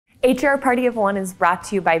HR Party of One is brought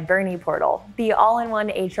to you by BerniePortal, the all-in-one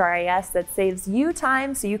HRIS that saves you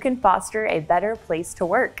time so you can foster a better place to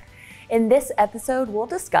work. In this episode, we'll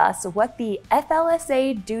discuss what the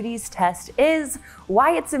FLSA duties test is,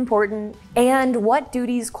 why it's important, and what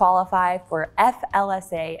duties qualify for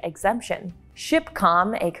FLSA exemption.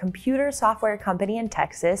 SHRM, a computer software company in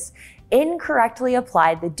Texas, incorrectly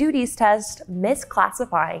applied the duties test,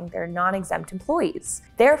 misclassifying their non-exempt employees.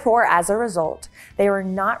 Therefore, as a result, they were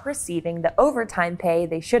not receiving the overtime pay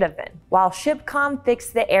they should have been. While SHRM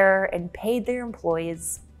fixed the error and paid their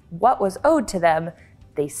employees what was owed to them,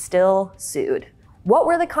 they still sued. What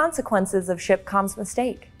were the consequences of SHRM's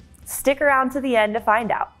mistake? Stick around to the end to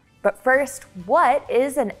find out. But first, what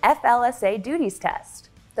is an FLSA duties test?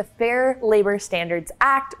 The Fair Labor Standards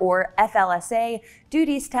Act, or FLSA,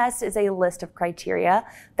 duties test is a list of criteria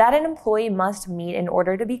that an employee must meet in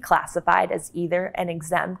order to be classified as either an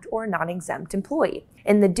exempt or non-exempt employee.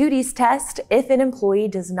 In the duties test, if an employee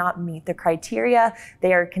does not meet the criteria,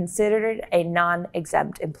 they are considered a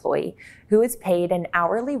non-exempt employee who is paid an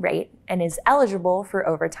hourly rate and is eligible for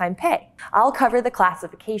overtime pay. I'll cover the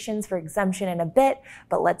classifications for exemption in a bit,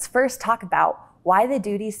 but let's first talk about why the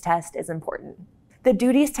duties test is important. The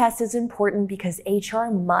duties test is important because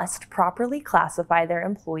HR must properly classify their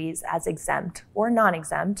employees as exempt or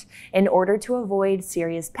non-exempt in order to avoid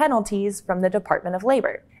serious penalties from the Department of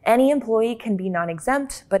Labor. Any employee can be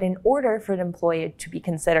non-exempt, but in order for an employee to be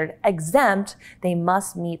considered exempt, they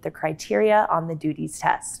must meet the criteria on the duties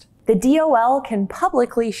test. The DOL can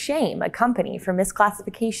publicly shame a company for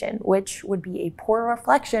misclassification, which would be a poor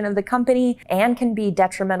reflection of the company and can be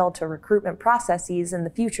detrimental to recruitment processes in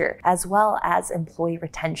the future, as well as employee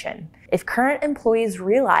retention. If current employees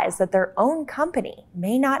realize that their own company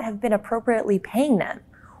may not have been appropriately paying them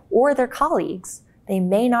or their colleagues, they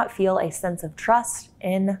may not feel a sense of trust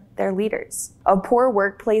in their leaders. A poor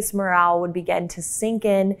workplace morale would begin to sink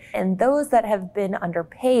in, and those that have been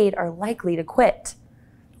underpaid are likely to quit.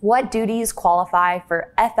 What duties qualify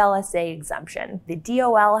for FLSA exemption? The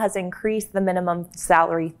DOL has increased the minimum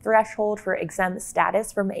salary threshold for exempt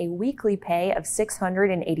status from a weekly pay of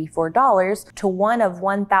 $684 to one of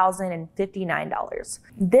 $1,059.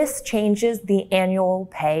 This changes the annual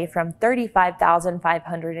pay from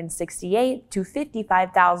 $35,568 to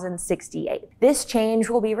 $55,068. This change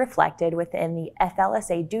will be reflected within the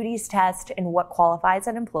FLSA duties test and what qualifies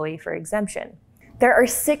an employee for exemption. There are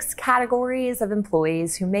 6 categories of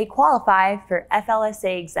employees who may qualify for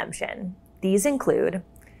FLSA exemption. These include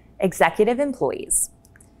executive employees.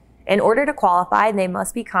 In order to qualify, they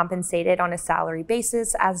must be compensated on a salary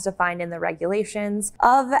basis as defined in the regulations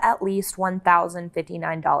of at least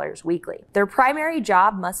 $1,059 weekly. Their primary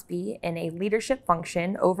job must be in a leadership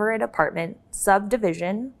function over a department,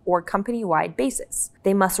 subdivision, or company-wide basis.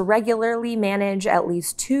 They must regularly manage at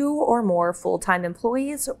least 2 or more full-time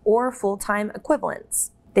employees or full-time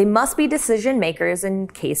equivalents. They must be decision makers in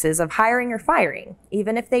cases of hiring or firing,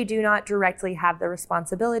 even if they do not directly have the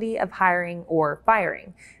responsibility of hiring or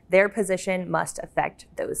firing. Their position must affect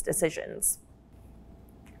those decisions.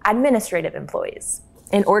 Administrative employees.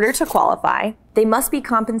 In order to qualify, they must be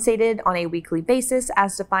compensated on a weekly basis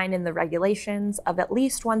as defined in the regulations of at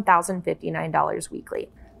least $1,059 weekly.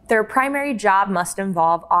 Their primary job must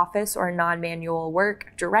involve office or non-manual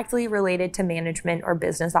work directly related to management or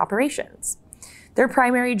business operations. Their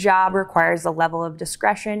primary job requires a level of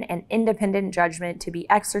discretion and independent judgment to be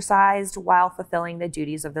exercised while fulfilling the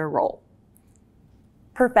duties of their role.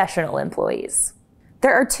 Professional employees.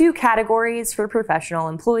 There are 2 categories for professional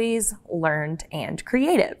employees, learned and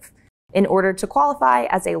creative. In order to qualify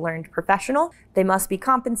as a learned professional, they must be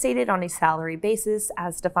compensated on a salary basis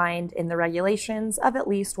as defined in the regulations of at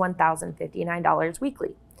least $1,059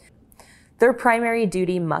 weekly. Their primary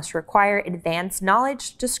duty must require advanced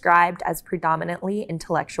knowledge described as predominantly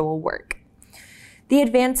intellectual work. The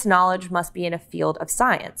advanced knowledge must be in a field of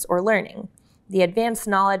science or learning. The advanced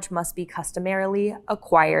knowledge must be customarily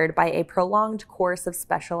acquired by a prolonged course of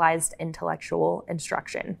specialized intellectual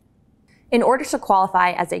instruction. In order to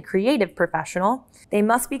qualify as a creative professional, they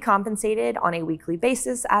must be compensated on a weekly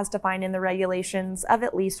basis as defined in the regulations of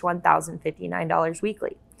at least $1,059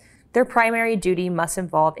 weekly. Their primary duty must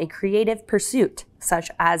involve a creative pursuit, such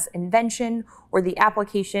as invention or the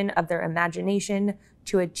application of their imagination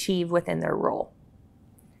to achieve within their role.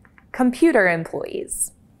 Computer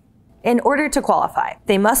employees. In order to qualify,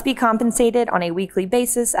 they must be compensated on a weekly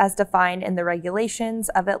basis as defined in the regulations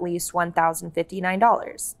of at least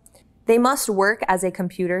 $1,059. They must work as a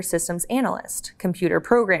computer systems analyst, computer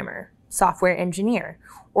programmer, software engineer,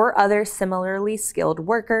 or other similarly skilled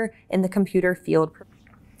worker in the computer field.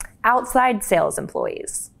 Outside sales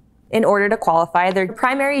employees. In order to qualify, their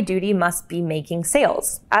primary duty must be making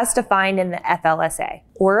sales, as defined in the FLSA,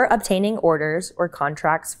 or obtaining orders or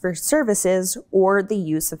contracts for services or the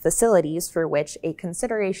use of facilities for which a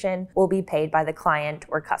consideration will be paid by the client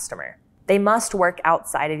or customer. They must work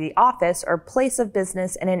outside of the office or place of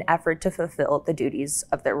business in an effort to fulfill the duties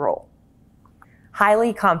of their role.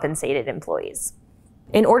 Highly compensated employees.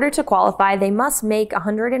 In order to qualify, they must make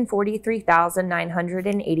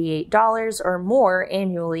 $143,988 or more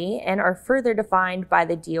annually and are further defined by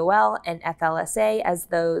the DOL and FLSA as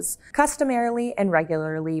those customarily and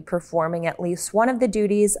regularly performing at least one of the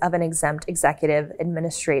duties of an exempt executive,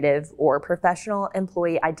 administrative, or professional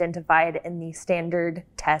employee identified in the standard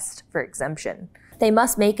test for exemption. They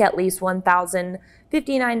must make at least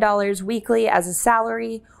 $1,059 weekly as a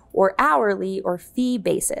salary or hourly or fee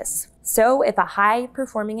basis. So if a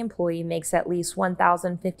high-performing employee makes at least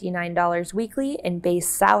 $1,059 weekly in base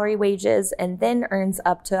salary wages and then earns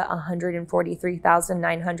up to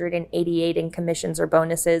 $143,988 in commissions or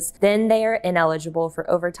bonuses, then they are ineligible for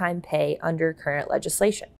overtime pay under current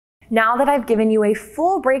legislation. Now that I've given you a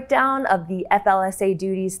full breakdown of the FLSA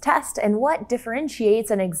duties test and what differentiates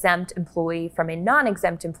an exempt employee from a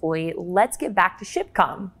non-exempt employee, let's get back to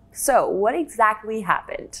SHRM. So what exactly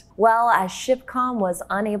happened? Well, as SHRM was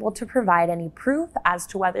unable to provide any proof as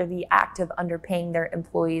to whether the act of underpaying their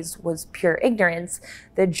employees was pure ignorance,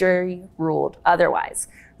 the jury ruled otherwise.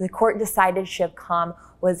 The court decided SHRM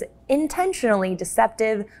was intentionally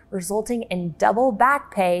deceptive, resulting in double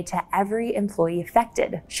back pay to every employee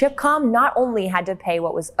affected. SHRM not only had to pay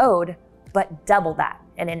what was owed, but double that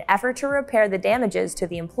in an effort to repair the damages to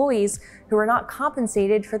the employees who were not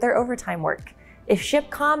compensated for their overtime work. If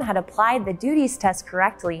SHRM had applied the duties test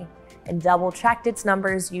correctly and double-checked its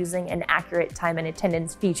numbers using an accurate time and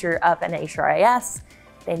attendance feature of an HRIS,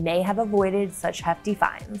 they may have avoided such hefty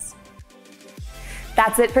fines.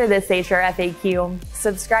 That's it for this HR FAQ.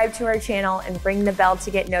 Subscribe to our channel and ring the bell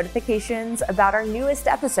to get notifications about our newest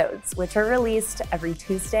episodes, which are released every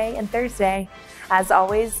Tuesday and Thursday. As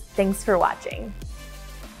always, thanks for watching.